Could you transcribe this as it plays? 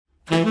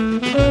Everybody,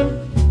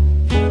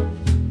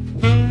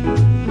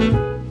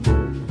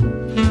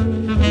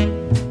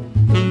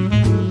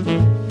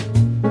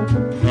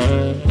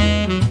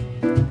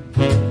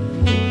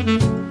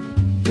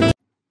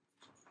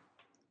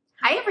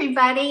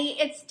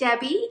 it's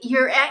Debbie.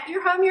 You're at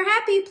your home, your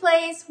happy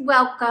place.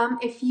 Welcome.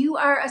 If you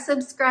are a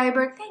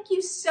subscriber, thank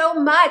you so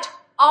much.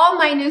 All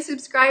my new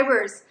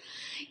subscribers.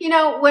 You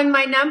know, when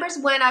my numbers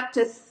went up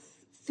to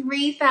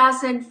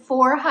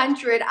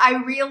 3,400,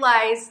 I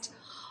realized,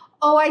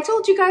 oh, I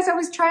told you guys I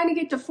was trying to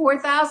get to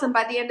 4,000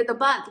 by the end of the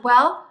month.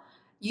 Well,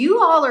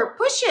 you all are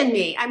pushing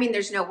me. I mean,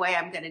 there's no way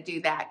I'm going to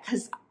do that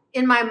because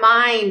in my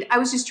mind, I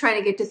was just trying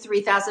to get to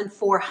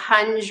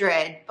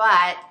 3,400.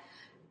 But,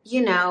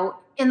 you know,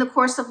 in the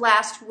course of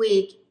last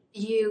week,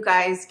 you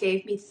guys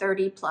gave me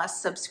 30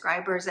 plus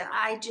subscribers, and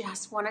I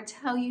just want to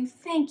tell you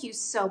thank you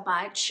so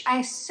much.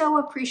 I so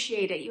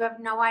appreciate it. You have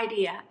no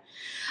idea.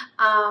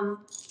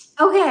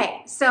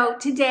 Okay, so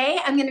today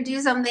I'm going to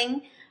do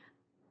something,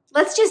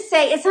 let's just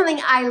say it's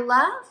something I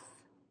love,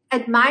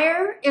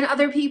 admire in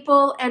other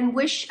people, and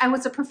wish I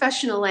was a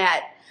professional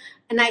at.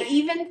 And I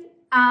even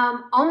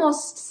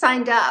almost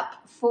signed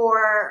up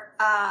for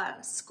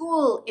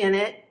school in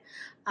it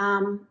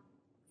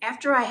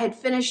after I had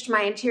finished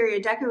my interior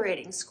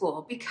decorating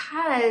school,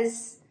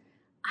 because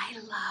I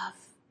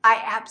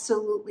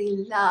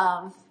absolutely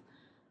love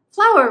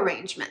flower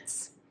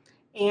arrangements.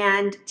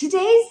 And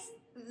today's,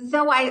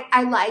 though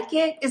I like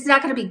it, is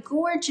not going to be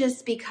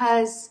gorgeous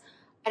because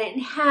I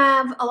didn't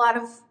have a lot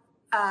of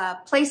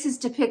places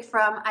to pick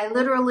from. I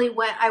literally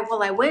went, I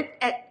went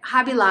at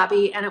Hobby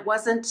Lobby, and it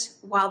wasn't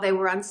while they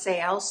were on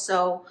sale,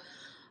 so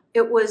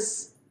it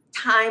was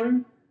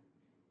time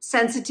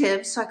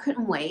sensitive, so I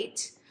couldn't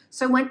wait.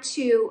 So I went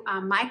to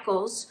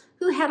Michael's,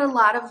 who had a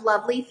lot of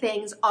lovely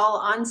things all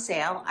on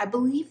sale. I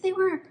believe they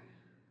were,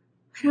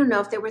 I don't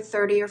know if they were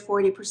 30 or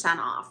 40%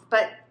 off,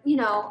 but you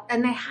know,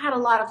 and they had a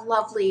lot of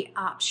lovely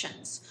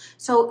options.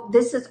 So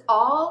this is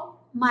all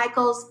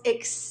Michael's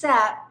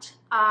except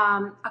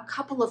a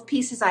couple of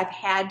pieces I've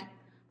had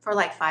for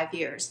like 5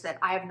 years that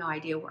I have no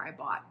idea where I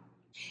bought.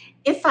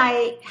 If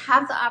I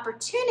have the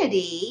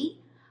opportunity,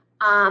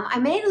 I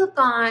may look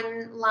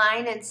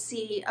online and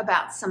see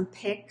about some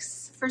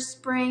picks for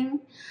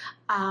spring.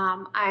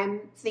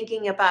 I'm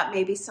thinking about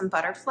maybe some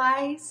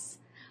butterflies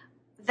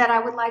that I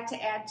would like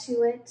to add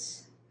to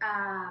it.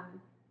 I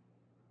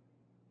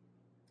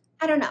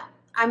don't know.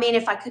 I mean,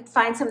 if I could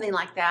find something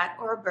like that,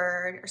 or a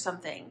bird or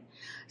something.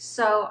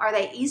 So are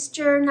they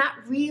Easter?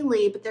 Not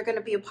really, but they're going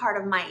to be a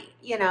part of my,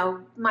 you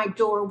know, my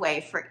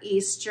doorway for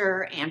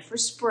Easter and for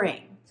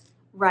spring.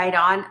 Right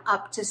on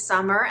up to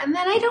summer, and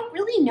then I don't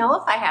really know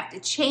if I have to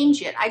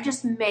change it. I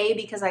just may,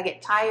 because I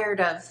get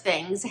tired of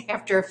things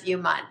after a few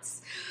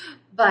months.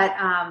 But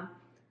I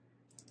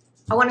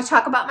want to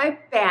talk about my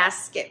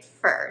basket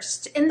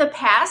first. In the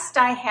past,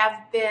 I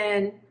have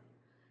been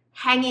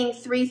hanging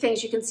 3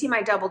 things. You can see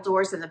my double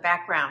doors in the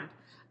background.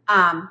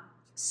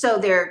 So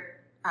they're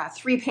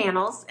 3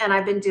 panels, and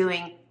I've been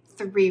doing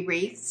 3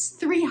 wreaths,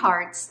 3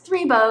 hearts,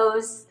 3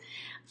 bows.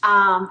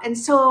 And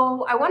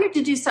so I wanted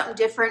to do something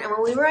different. And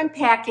when we were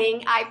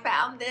unpacking, I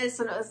found this,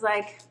 and it was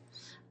like,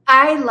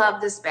 I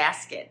love this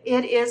basket.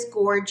 It is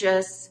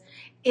gorgeous.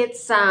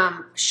 It's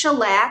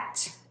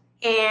shellacked,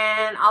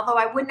 and although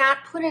I would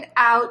not put it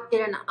out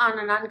on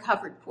an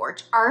uncovered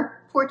porch,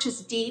 our porch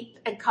is deep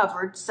and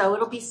covered, so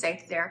it'll be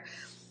safe there.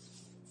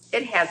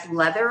 It has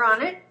leather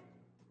on it,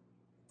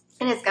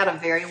 and it's got a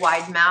very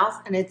wide mouth,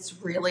 and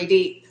it's really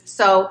deep.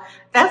 So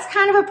that's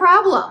kind of a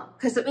problem,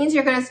 because it means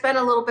you're going to spend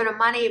a little bit of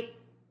money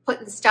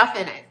putting stuff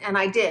in it, and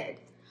I did,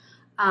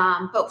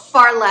 but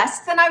far less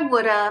than I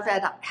would have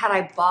had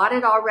I bought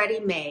it already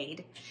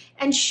made.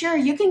 And sure,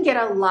 you can get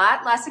a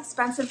lot less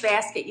expensive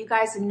basket. You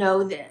guys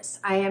know this.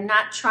 I am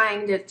not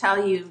trying to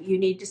tell you you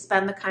need to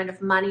spend the kind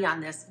of money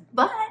on this,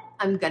 but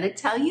I'm going to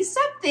tell you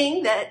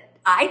something that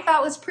I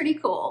thought was pretty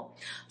cool.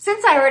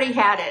 Since I already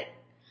had it,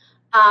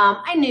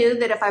 I knew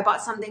that if I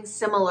bought something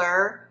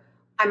similar,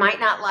 I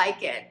might not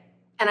like it,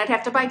 and I'd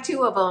have to buy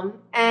 2 of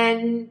them.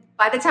 And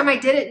by the time I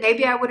did it,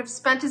 maybe I would have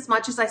spent as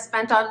much as I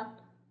spent on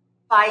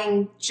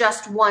buying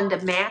just one to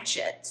match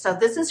it. So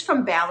this is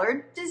from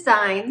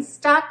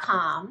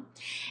ballarddesigns.com,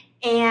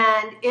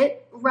 and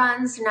it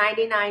runs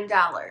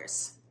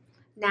 $99.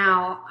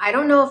 Now, I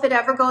don't know if it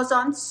ever goes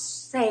on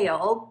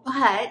sale,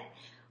 but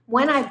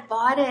when I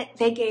bought it,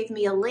 they gave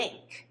me a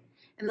link.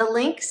 And the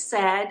link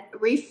said,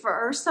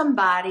 refer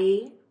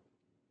somebody,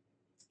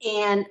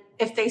 and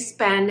if they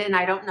spend, and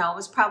I don't know, it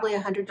was probably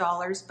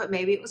 $100, but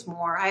maybe it was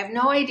more. I have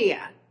no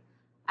idea.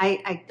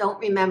 I don't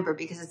remember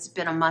because it's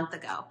been a month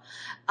ago.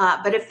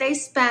 But if they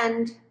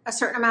spend a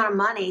certain amount of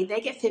money, they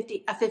get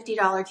a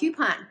 $50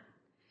 coupon.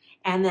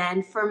 And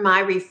then for my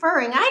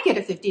referring, I get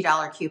a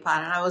 $50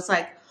 coupon. And I was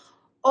like,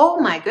 oh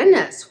my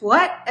goodness,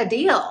 what a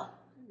deal.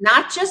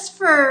 Not just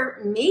for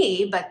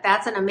me, but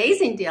that's an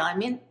amazing deal. I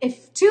mean,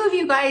 if 2 of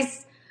you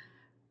guys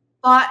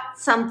bought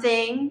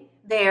something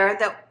there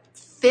that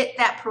fit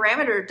that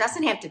parameter, it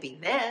doesn't have to be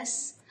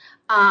this,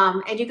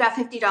 and you got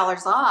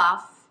 $50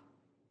 off,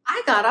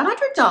 I got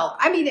 $100.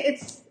 I mean,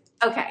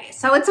 Okay,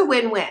 so it's a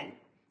win-win.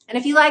 And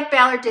if you like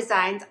Ballard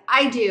designs,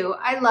 I do.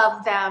 I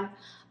love them.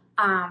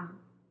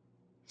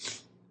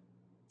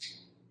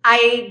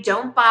 I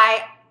don't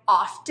buy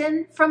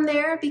often from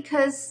there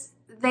because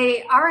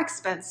they are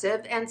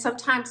expensive, and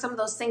sometimes some of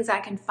those things I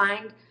can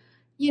find,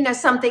 you know,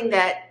 something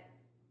that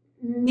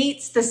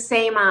meets the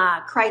same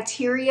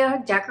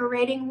criteria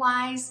decorating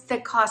wise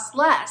that costs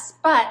less,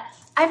 but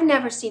I've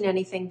never seen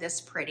anything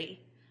this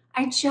pretty.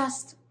 I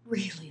just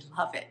really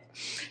love it.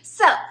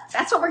 So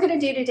that's what we're going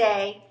to do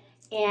today,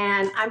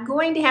 and I'm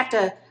going to have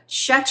to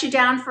shut you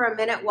down for a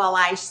minute while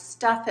I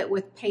stuff it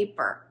with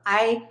paper.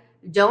 I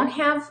don't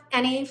have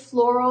any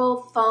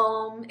floral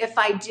foam. If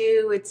I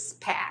do, it's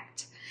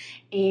packed.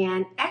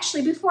 And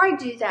actually, before I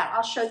do that,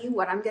 I'll show you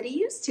what I'm going to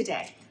use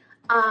today.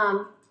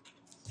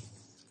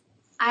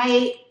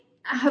 I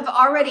have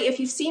already, if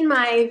you've seen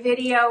my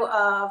video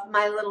of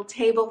my little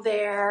table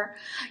there,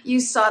 you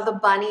saw the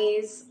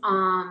bunnies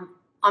on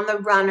the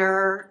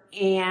runner,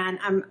 and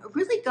I'm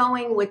really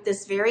going with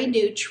this very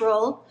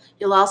neutral.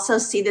 You'll also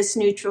see this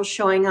neutral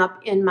showing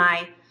up in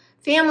my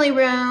family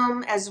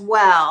room as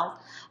well.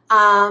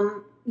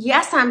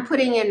 Yes, I'm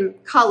putting in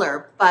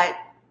color, but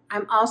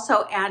I'm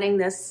also adding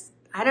this,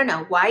 I don't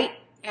know, white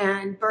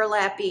and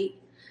burlappy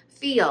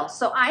feel.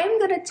 So I am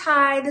going to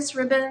tie this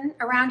ribbon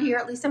around here.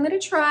 At least I'm going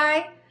to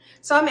try.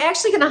 So I'm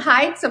actually going to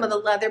hide some of the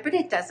leather, but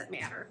it doesn't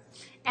matter.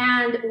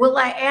 And will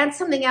I add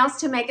something else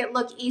to make it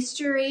look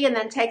Eastery and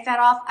then take that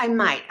off? I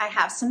might. I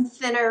have some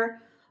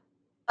thinner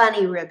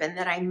bunny ribbon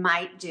that I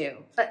might do.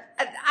 But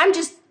I'm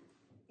just,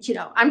 you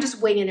know, I'm just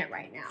winging it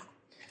right now.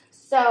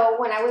 So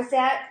when I was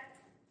at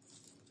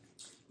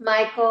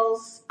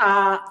Michael's,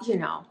 you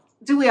know,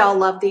 do we all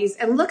love these?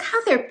 And look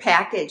how they're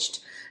packaged.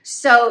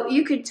 So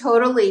you could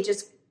totally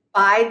just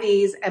buy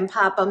these and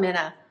pop them in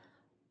a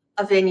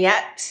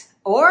vignette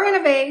or in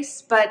a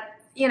vase. But,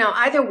 you know,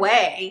 either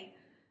way,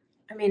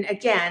 I mean,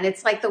 again,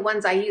 it's like the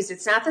ones I used.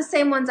 It's not the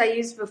same ones I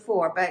used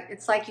before, but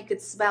it's like you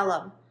could smell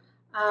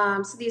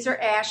them. So these are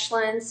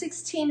Ashland,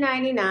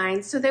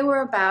 $16.99. So they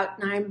were about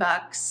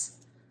 $9,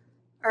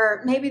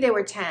 or maybe they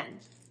were 10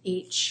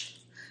 each.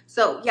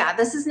 So yeah,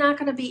 this is not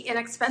going to be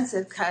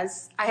inexpensive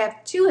because I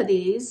have 2 of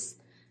these,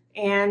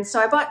 and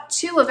so I bought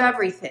 2 of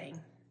everything.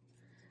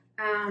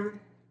 And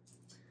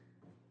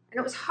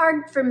it was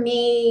hard for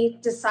me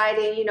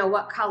deciding, you know,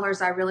 what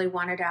colors I really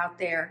wanted out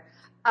there.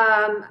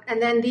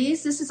 And then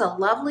this is a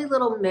lovely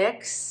little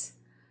mix.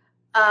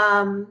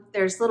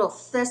 There's little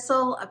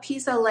thistle, a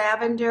piece of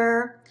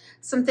lavender,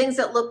 some things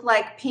that look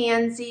like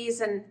pansies,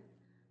 and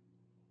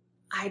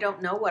I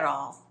don't know what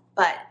all,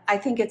 but I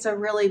think it's a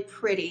really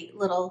pretty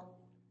little.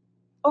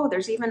 Oh,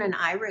 there's even an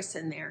iris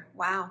in there.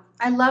 Wow,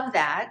 I love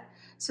that.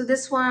 So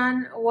this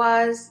one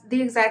was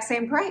the exact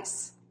same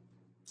price.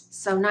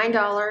 So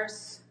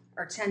 $9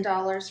 or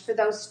 $10 for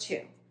those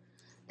 2.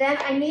 Then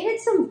I needed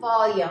some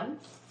volume.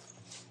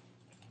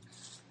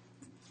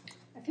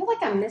 I feel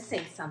like I'm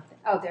missing something.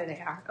 Oh, there they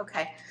are.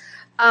 Okay.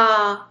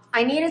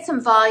 I needed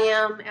some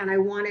volume, and I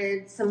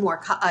wanted some more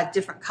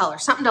different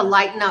colors, something to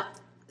lighten up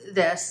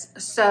this.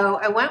 So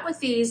I went with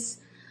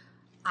these.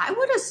 I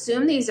would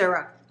assume these are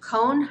a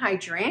cone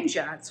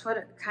hydrangea. That's what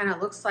it kind of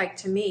looks like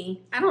to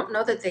me. I don't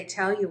know that they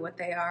tell you what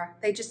they are.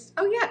 They just,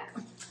 oh yeah,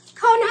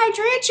 cone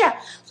hydrangea.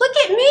 Look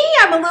at me,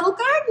 I'm a little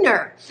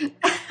gardener.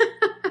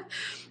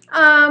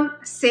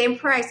 Same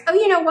price. Oh,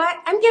 you know what?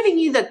 I'm giving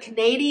you the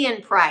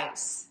Canadian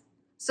price.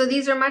 So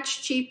these are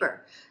much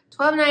cheaper.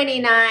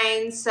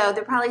 $12.99, so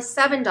they're probably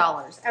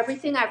 $7.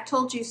 Everything I've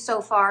told you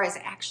so far is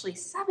actually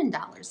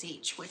 $7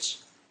 each, which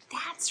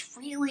that's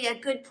really a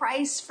good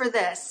price for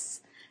this.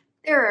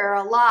 There are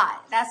a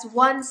lot. That's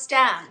one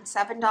stem,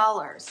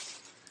 $7.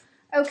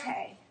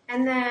 Okay,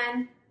 and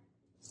then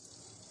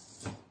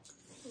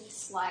let me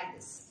slide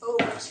this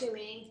over to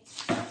me.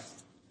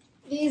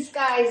 These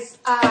guys,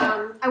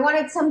 I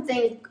wanted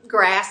something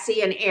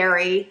grassy and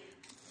airy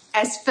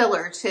as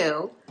filler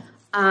too.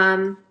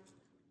 I'm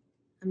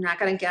not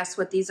going to guess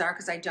what these are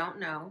because I don't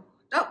know.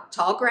 Oh,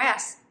 tall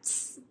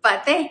grass.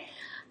 But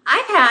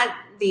I've had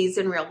these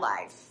in real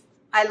life.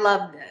 I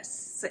love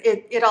this.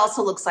 It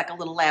also looks like a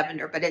little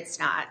lavender, but it's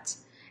not.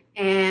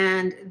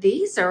 And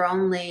these are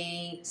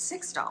only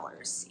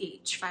 $6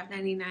 each,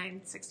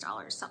 $5.99,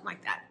 $6, something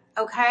like that.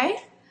 Okay,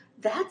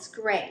 that's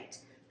great.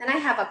 Then I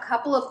have a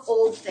couple of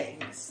old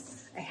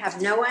things. I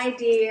have no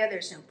idea.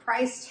 There's no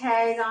price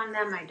tag on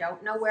them. I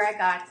don't know where I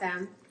got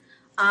them.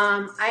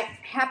 I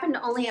happen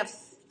to only have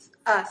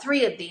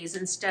 3 of these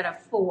instead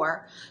of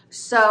 4.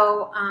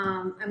 So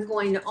I'm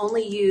going to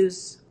only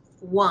use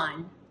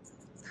 1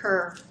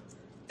 per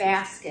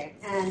basket.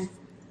 And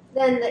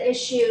then the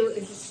issue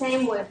is the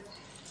same with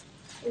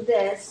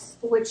this,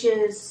 which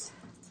is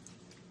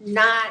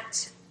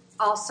not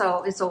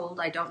also is old.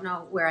 I don't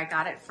know where I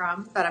got it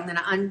from, but I'm going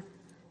to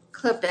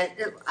unclip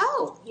it.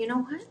 Oh, you know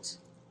what?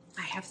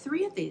 I have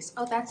 3 of these.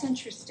 Oh, that's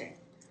interesting.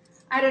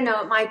 I don't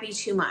know, it might be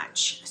too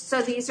much.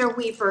 So these are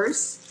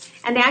weepers.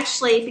 And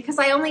actually, because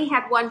I only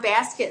had 1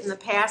 basket in the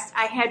past,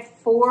 I had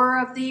 4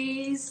 of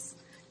these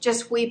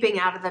just weeping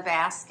out of the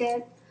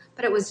basket,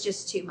 but it was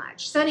just too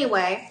much. So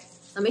anyway,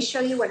 Let me show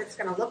you what it's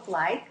going to look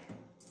like.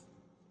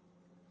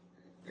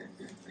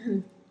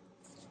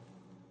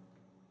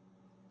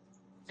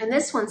 And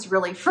this one's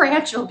really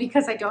fragile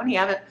because I don't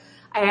have it.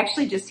 I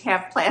actually just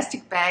have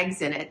plastic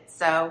bags in it.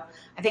 So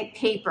I think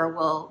paper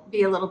will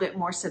be a little bit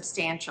more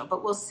substantial,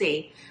 but we'll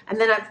see. And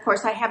then of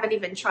course I haven't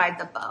even tried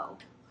the bow.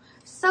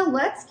 So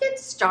let's get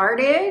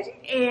started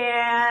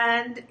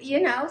and, you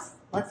know,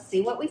 let's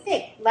see what we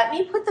think. Let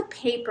me put the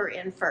paper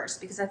in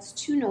first because that's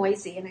too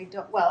noisy and I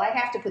don't, well, I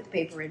have to put the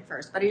paper in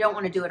first, but I don't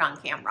want to do it on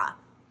camera.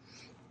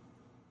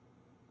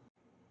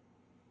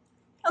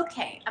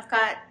 Okay, I've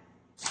got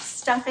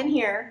stuff in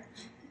here.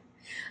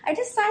 I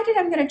decided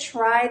I'm going to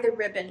try the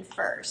ribbon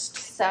first.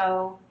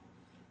 So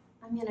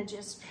I'm going to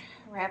just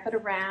wrap it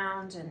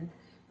around, and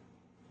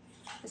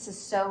this is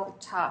so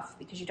tough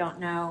because you don't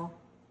know.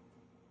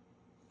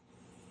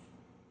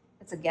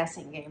 It's a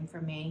guessing game for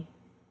me.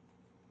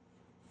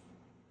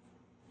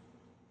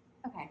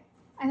 Okay,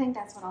 I think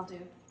that's what I'll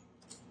do.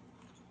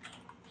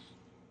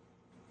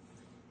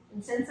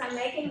 And since I'm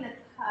making the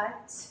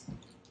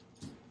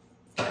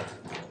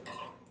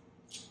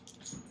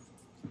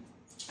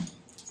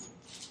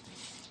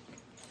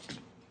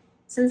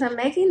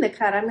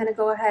cut, I'm going to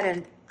go ahead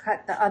and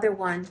cut the other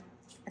one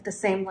at the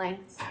same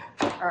length,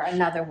 or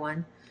another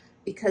one,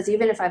 because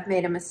even if I've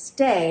made a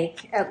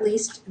mistake, at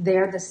least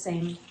they're the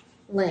same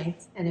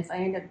length. And if I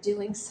end up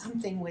doing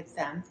something with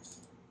them,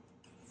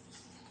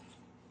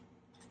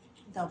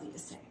 they'll be the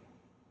same.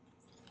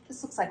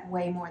 This looks like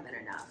way more than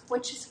enough,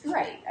 which is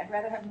great. I'd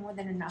rather have more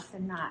than enough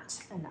than not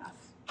enough.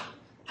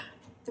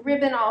 The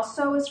ribbon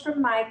also is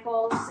from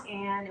Michael's,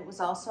 and it was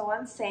also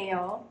on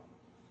sale.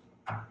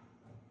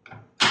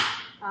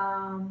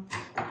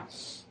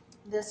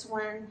 This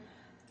one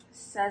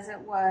says it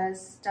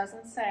was,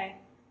 doesn't say.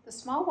 The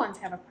small ones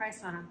have a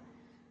price on them.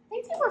 I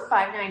think they were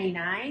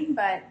 $5.99,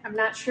 but I'm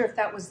not sure if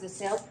that was the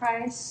sale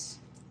price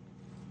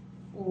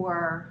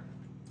or,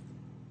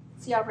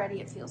 see, already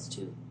it feels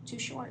too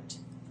short.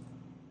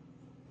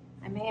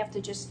 I may have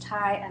to just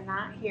tie a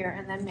knot here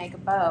and then make a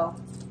bow,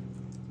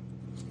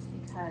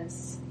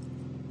 because,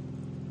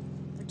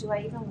 or do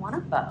I even want a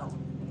bow?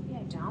 Maybe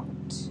I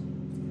don't.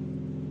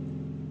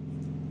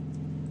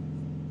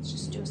 Let's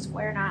just do a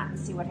square knot and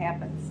see what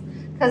happens.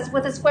 Because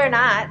with a square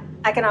knot,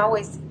 I can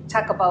always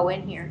tuck a bow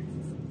in here.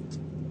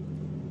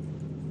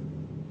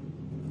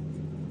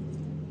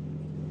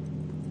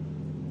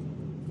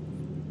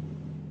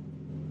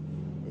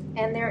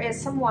 And there is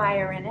some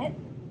wire in it.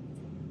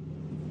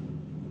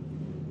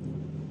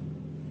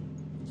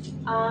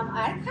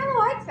 I kind of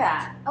like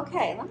that.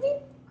 Okay, let me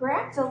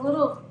grab the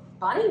little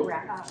bunny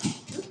ribbon.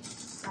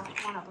 Oops, not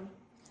one of them.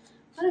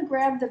 I'm gonna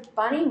grab the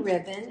bunny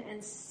ribbon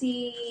and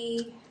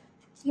see,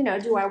 you know,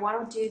 do I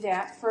want to do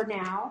that for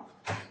now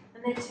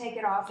and then take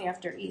it off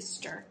after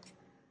Easter?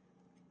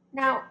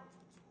 Now,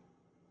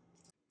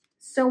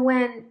 so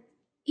when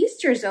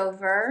Easter's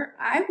over,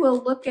 I will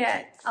look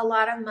at a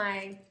lot of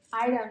my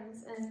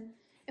items, and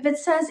if it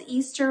says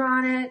Easter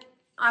on it,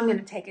 I'm going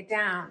to take it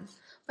down.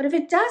 But if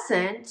it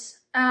doesn't,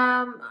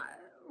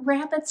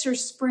 rabbits are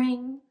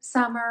spring,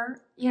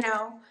 summer, you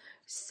know,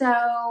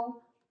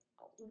 so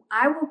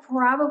I will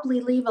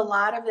probably leave a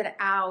lot of it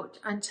out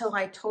until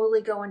I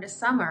totally go into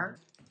summer.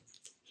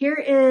 Here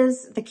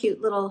is the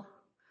cute little,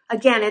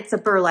 again, it's a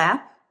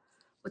burlap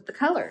with the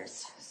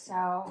colors.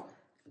 So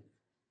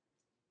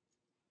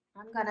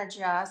I'm gonna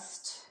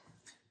just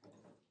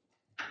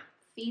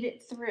feed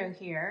it through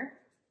here.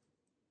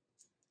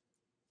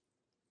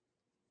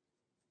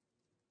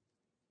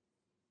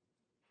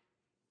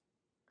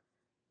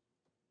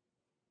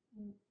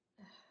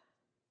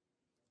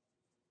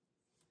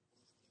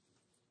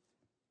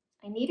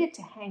 I need it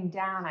to hang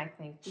down, I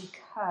think,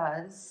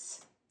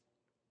 because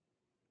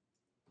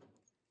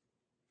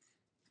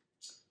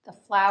the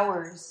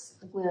flowers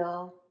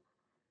will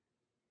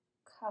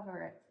cover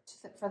it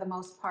for the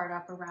most part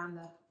up around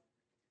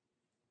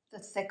the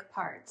thick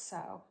part,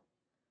 so.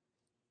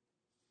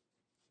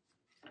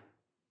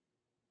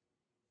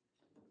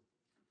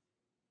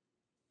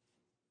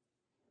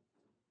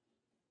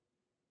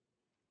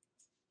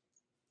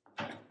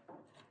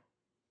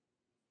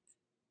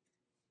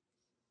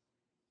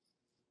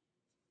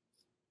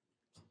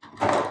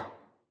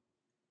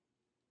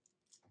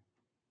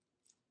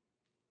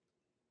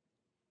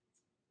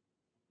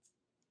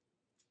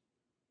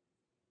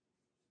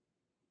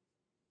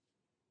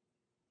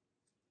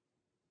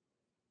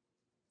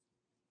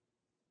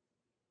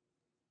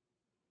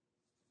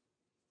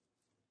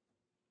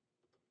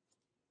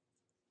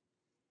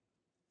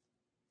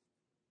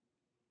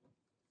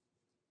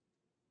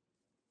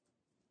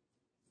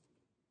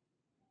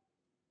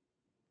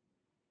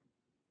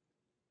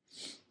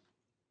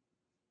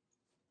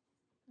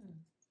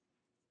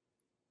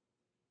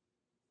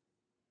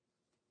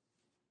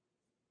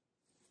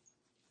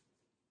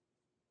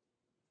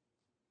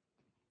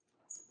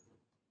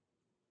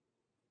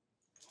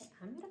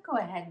 I'm going to go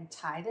ahead and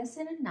tie this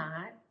in a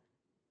knot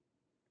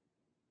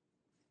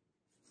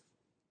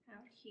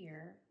out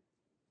here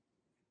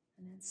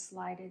and then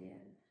slide it in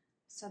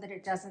so that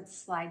it doesn't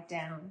slide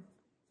down.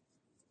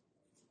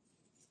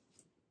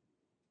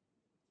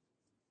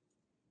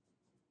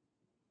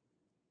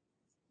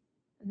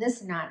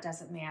 This knot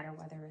doesn't matter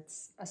whether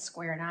it's a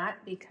square knot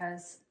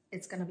because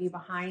it's going to be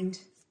behind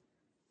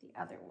the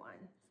other one.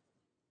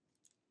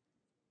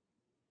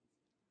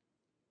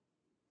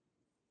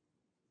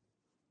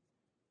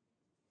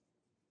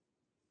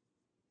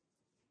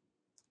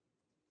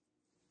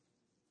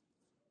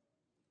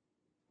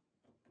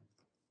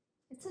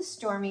 It's a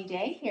stormy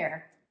day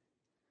here.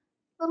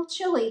 A little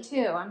chilly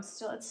too.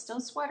 It's still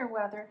sweater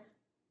weather.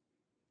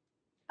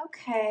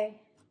 Okay,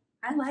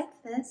 I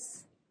like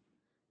this.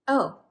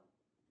 Oh,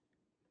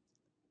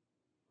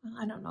 well,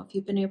 I don't know if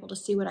you've been able to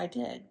see what I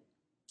did.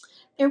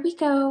 There we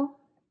go.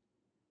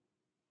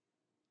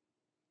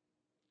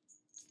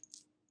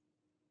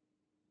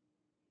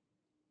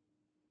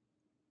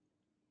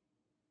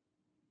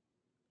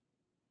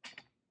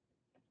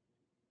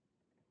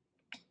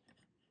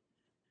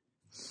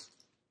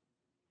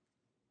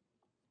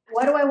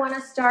 What do I want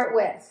to start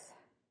with?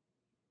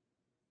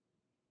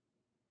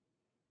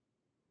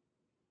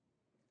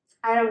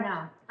 I don't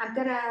know. I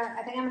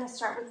think I'm gonna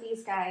start with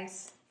these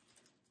guys.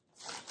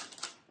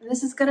 And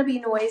this is gonna be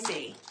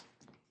noisy.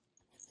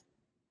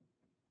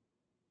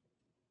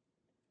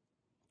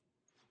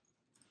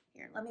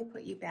 Here, let me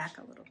put you back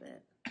a little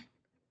bit.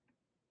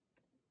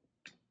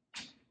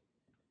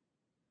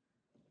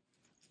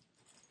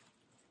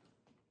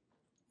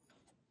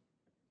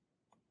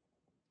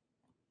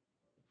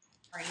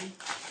 Sorry.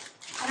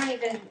 I don't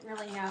even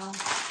really know.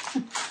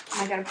 Am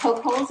I gonna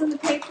poke holes in the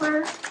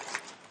paper?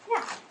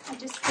 Yeah, I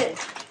just did.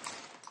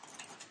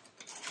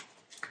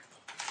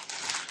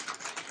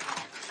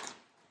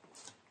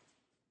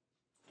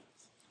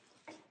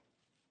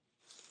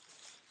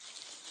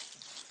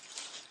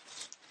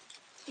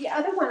 The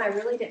other one, I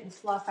really didn't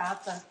fluff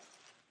out the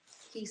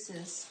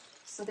pieces,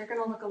 so they're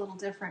gonna look a little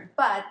different.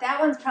 But that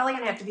one's probably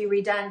gonna have to be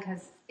redone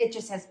because it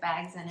just has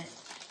bags in it.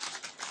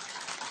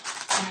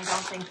 And I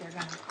don't think they're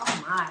gonna,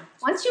 oh my.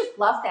 Once you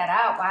fluff that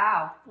out,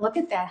 wow, look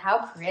at that,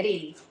 how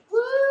pretty. Woo!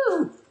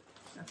 I'm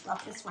gonna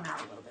fluff this one out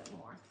a little bit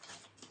more.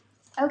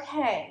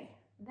 Okay,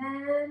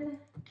 then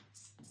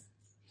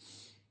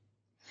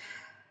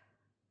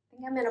I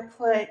think I'm gonna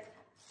put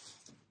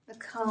the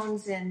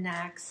cones in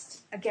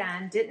next.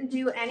 Again, didn't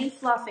do any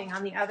fluffing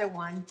on the other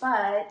one,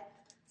 but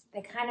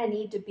they kind of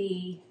need to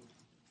be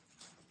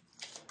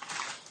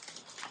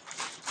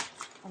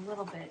a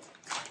little bit.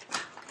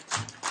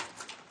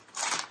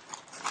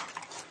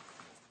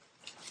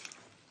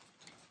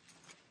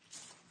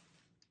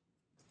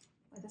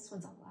 Well, this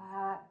one's a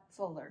lot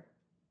fuller.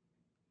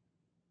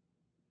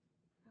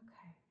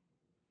 Okay.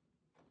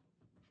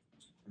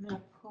 I'm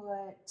gonna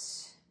put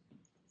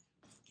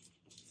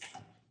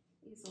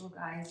these little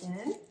guys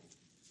in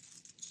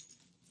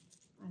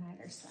on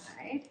either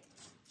side.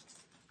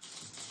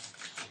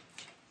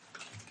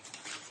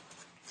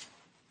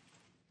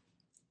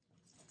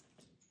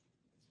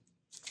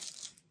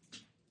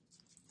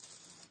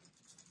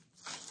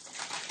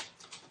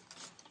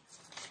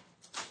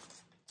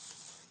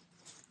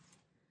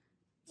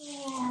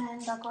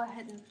 And I'll go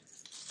ahead and,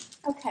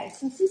 okay,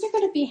 since these are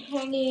going to be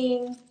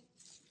hanging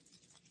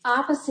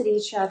opposite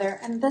each other,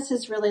 and this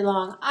is really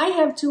long, I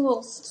have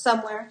tools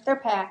somewhere. They're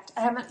packed.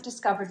 I haven't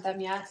discovered them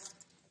yet.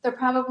 They're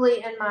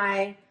probably in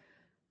my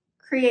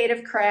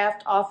creative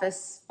craft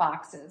office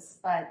boxes,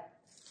 but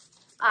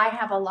I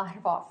have a lot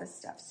of office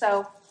stuff.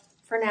 So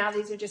for now,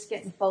 these are just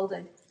getting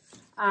folded.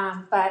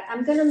 But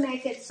I'm going to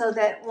make it so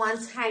that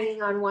one's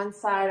hanging on one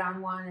side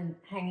on one and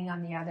hanging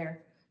on the other,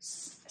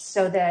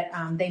 so that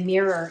they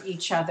mirror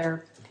each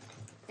other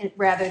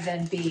rather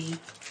than be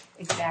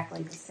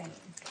exactly the same.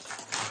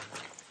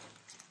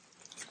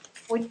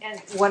 And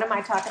what am I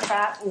talking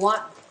about?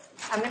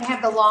 I'm going to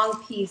have the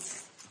long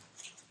piece.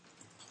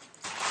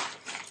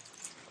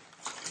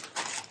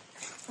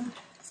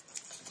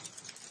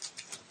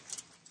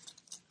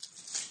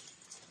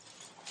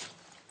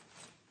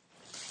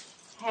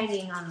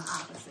 Hanging on the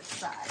opposite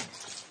side.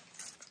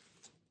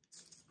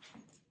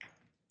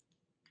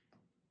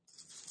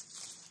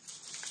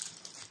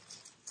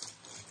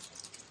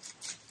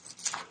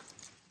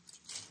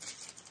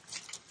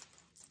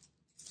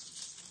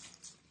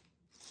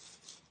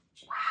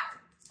 Wow,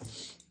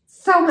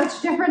 so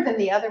much different than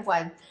the other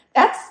one.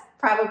 That's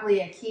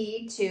probably a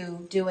key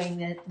to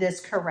doing this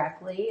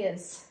correctly,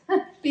 is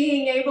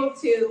being able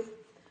to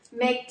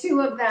make two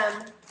of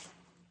them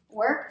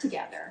work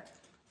together.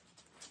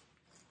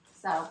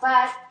 So,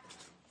 but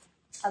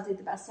I'll do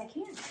the best I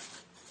can.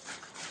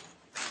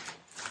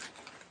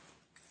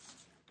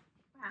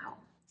 Wow.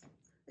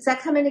 Is that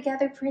coming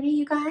together pretty,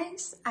 you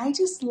guys? I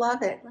just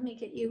love it. Let me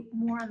get you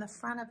more on the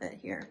front of it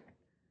here.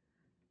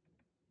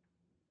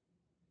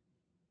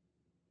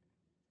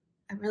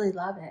 I really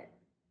love it.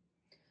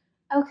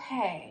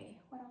 Okay,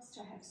 what else do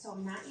I have? So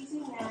I'm not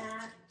using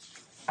that.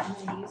 I'm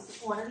gonna use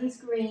one of these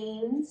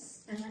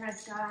greens, and then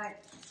I've got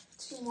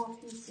two more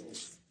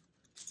pieces.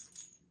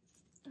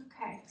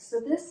 Okay, so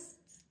this,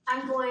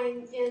 I'm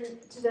going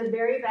into the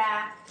very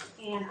back,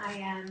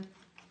 and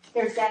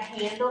there's that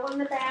handle in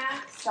the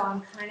back, so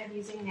I'm kind of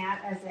using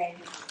that as a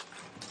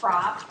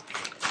prop.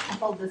 I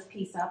fold this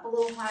piece up a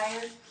little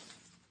higher.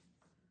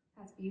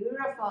 That's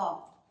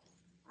beautiful.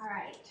 All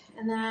right,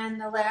 and then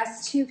the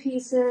last two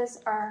pieces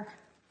are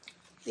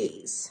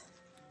these.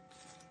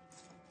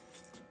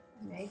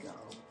 And they go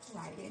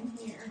right in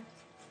here.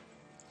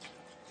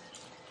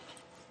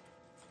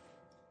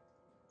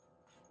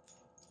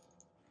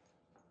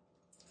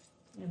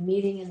 And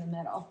meeting in the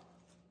middle,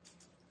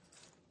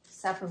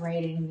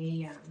 separating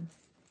the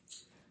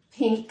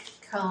pink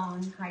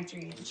cone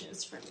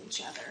hydrangeas from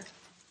each other.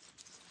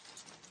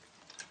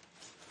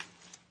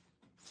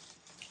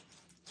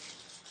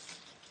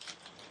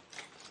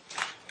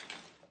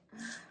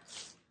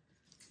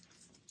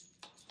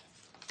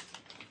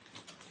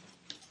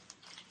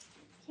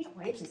 Can't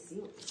wait to see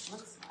what this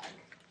looks like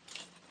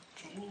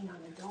hanging on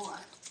the door.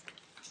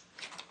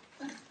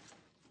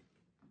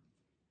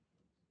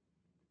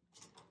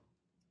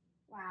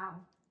 Wow.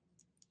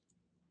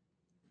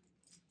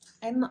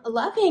 I'm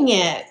loving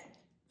it.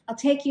 I'll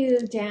take you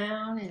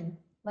down and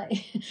I'm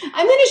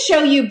going to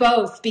show you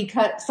both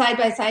because side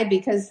by side,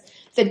 because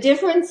the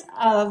difference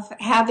of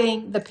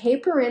having the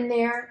paper in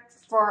there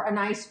for a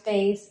nice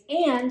base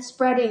and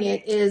spreading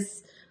it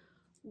is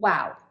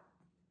wow.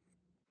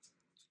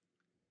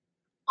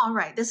 All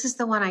right, this is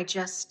the one I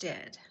just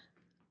did.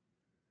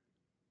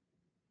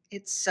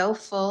 It's so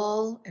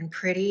full and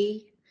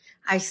pretty.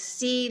 I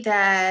see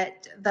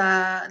that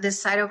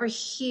this side over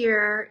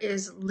here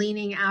is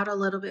leaning out a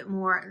little bit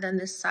more than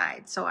this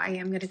side. So I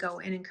am going to go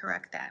in and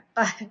correct that.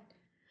 But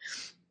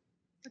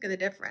look at the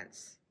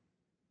difference.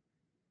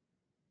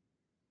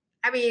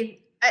 I mean,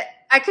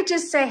 I could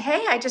just say,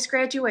 hey, I just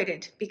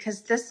graduated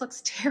because this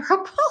looks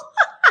terrible.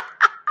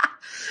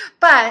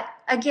 But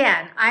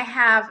again, I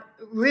have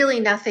really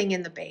nothing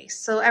in the base.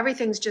 So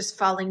everything's just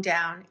falling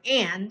down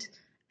and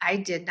I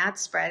did not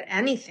spread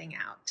anything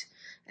out.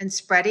 And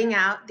spreading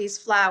out these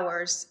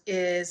flowers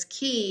is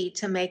key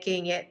to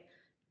making it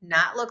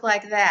not look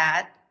like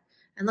that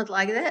and look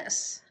like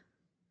this.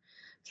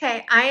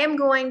 Okay, I am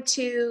going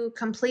to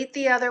complete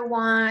the other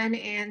one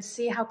and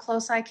see how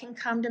close I can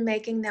come to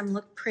making them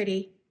look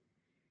pretty.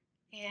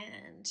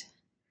 And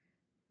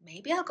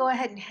maybe I'll go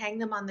ahead and hang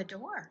them on the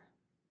door.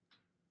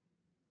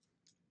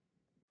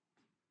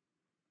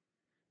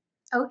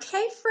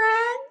 Okay,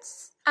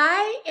 friends,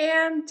 I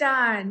am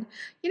done.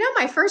 You know,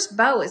 my first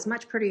bow is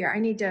much prettier. I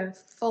need to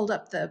fold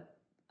up the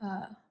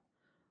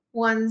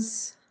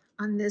ones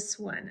on this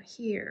one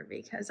here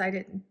because I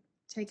didn't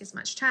take as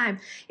much time.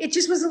 It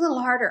just was a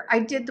little harder. I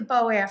did the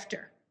bow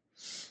after.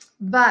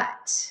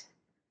 But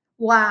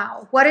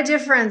wow, what a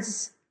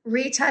difference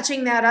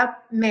retouching that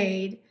up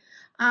made.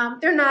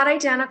 They're not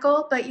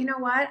identical, but you know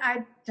what?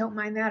 I don't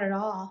mind that at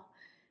all.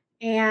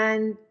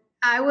 And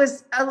I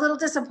was a little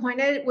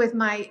disappointed with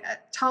my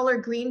taller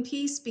green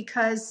piece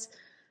because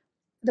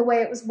the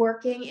way it was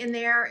working in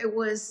there, it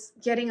was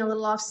getting a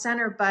little off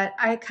center, but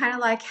I kind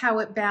of like how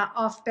it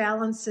off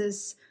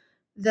balances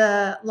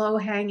the low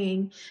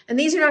hanging. And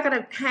these are not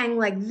going to hang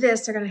like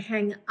this. They're going to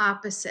hang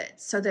opposite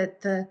so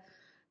that the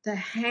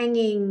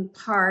hanging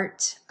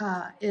part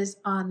is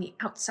on the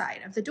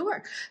outside of the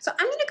door. So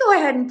I'm going to go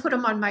ahead and put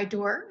them on my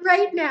door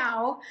right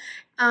now.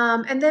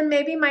 And then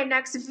maybe my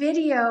next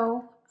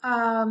video,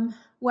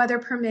 weather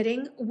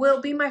permitting, will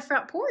be my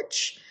front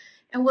porch.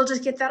 And we'll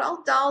just get that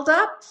all dolled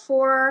up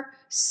for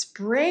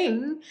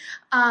spring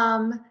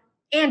and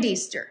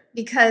Easter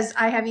because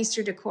I have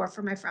Easter decor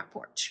for my front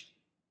porch.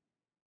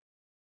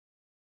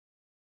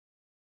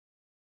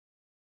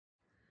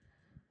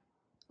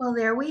 Well,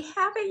 there we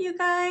have it, you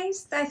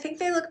guys. I think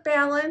they look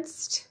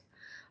balanced.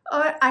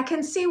 I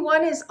can see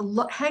one is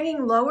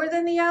hanging lower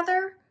than the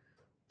other,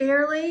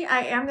 barely. I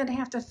am going to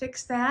have to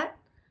fix that.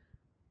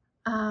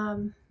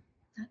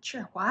 Not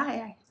sure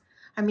why.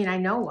 I mean, I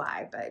know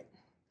why, but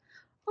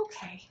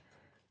okay.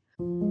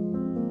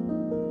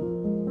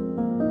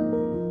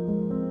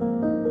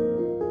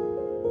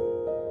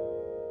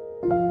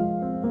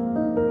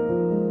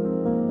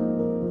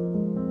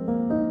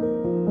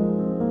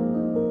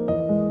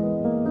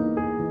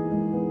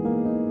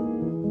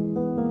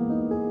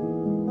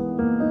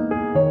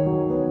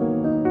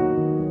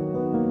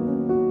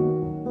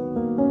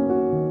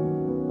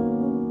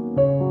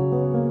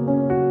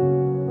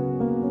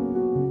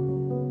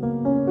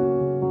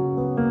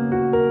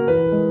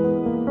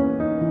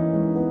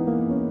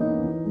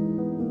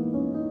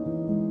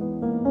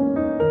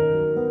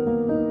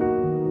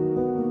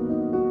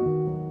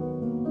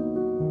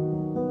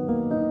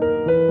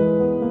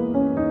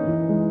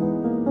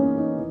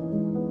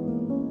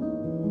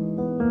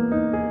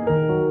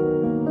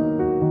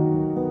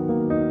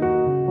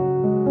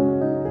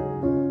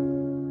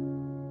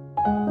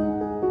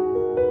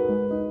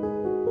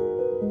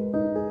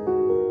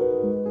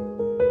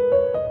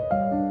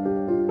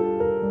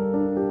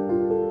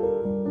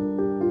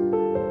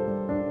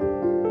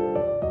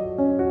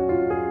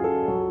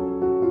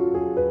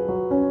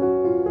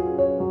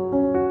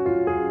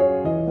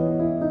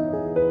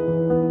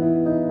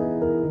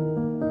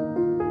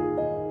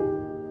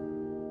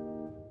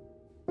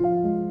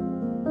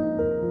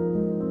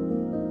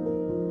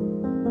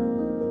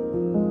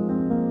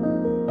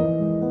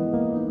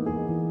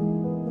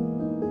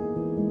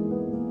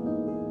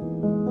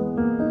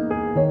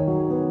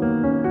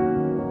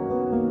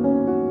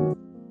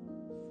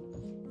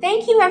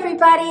 you,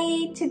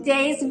 everybody.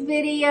 Today's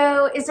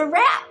video is a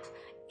wrap.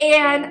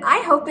 And I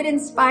hope it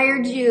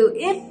inspired you.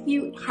 If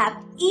you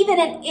have even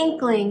an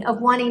inkling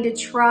of wanting to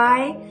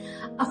try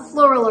a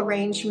floral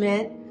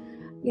arrangement,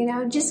 you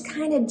know, just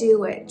kind of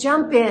do it.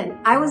 Jump in.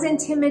 I was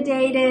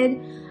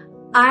intimidated.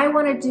 I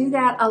want to do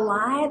that a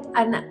lot.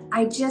 And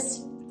I'm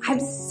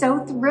so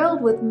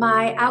thrilled with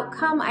my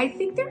outcome. I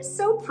think they're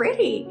so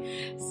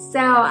pretty. So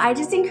I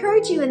just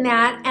encourage you in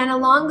that. And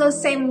along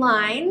those same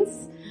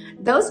lines,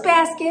 those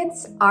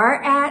baskets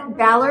are at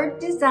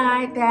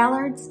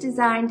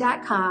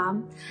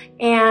ballardsdesign.com,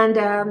 and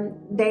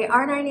they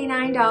are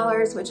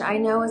 $99, which I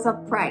know is a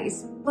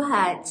price.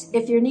 But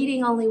if you're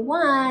needing only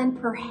one,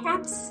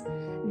 perhaps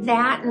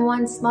that and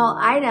one small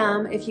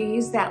item, if you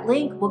use that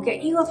link, will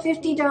get you a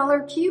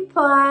 $50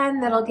 coupon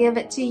that'll give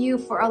it to you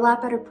for a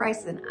lot better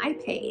price than I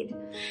paid.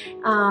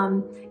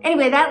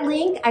 Anyway, that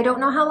link, I don't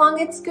know how long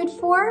it's good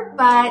for,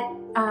 but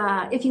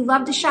if you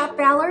love to shop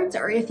Ballards,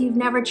 or if you've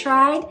never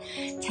tried,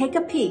 take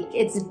a peek.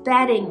 It's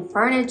bedding,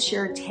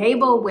 furniture,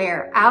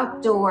 tableware,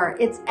 outdoor,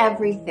 it's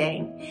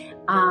everything.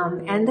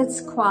 And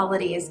its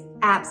quality is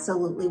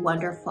absolutely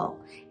wonderful.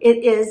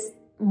 It is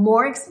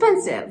more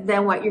expensive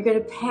than what you're going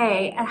to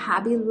pay at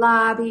Hobby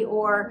Lobby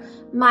or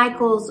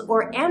Michael's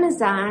or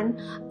Amazon,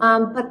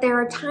 but there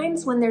are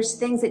times when there's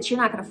things that you're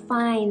not going to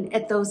find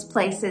at those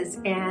places,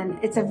 and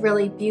it's a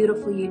really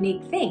beautiful,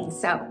 unique thing.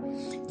 So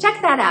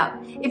check that out.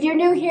 If you're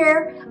new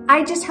here,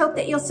 I just hope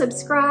that you'll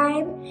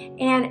subscribe,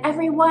 and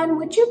everyone,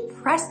 would you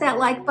press that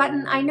like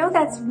button? I know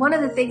that's one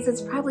of the things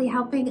that's probably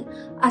helping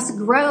us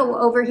grow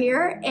over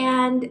here,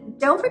 and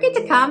don't forget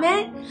to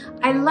comment.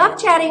 I love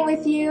chatting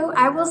with you.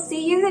 I will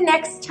see you the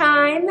next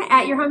time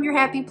at your home, your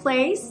happy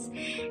place.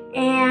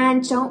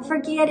 And don't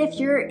forget, if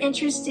you're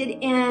interested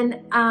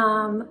in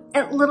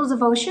little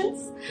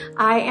devotions,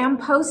 I am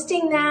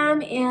posting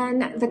them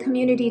in the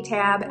community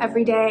tab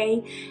every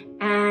day,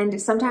 and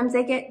sometimes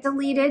they get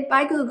deleted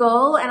by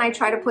Google, and I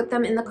try to put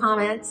them in the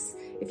comments.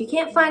 If you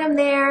can't find them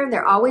there,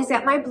 they're always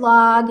at my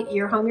blog,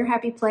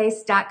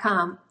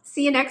 yourhomeyourhappyplace.com.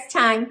 See you next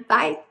time.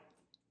 Bye.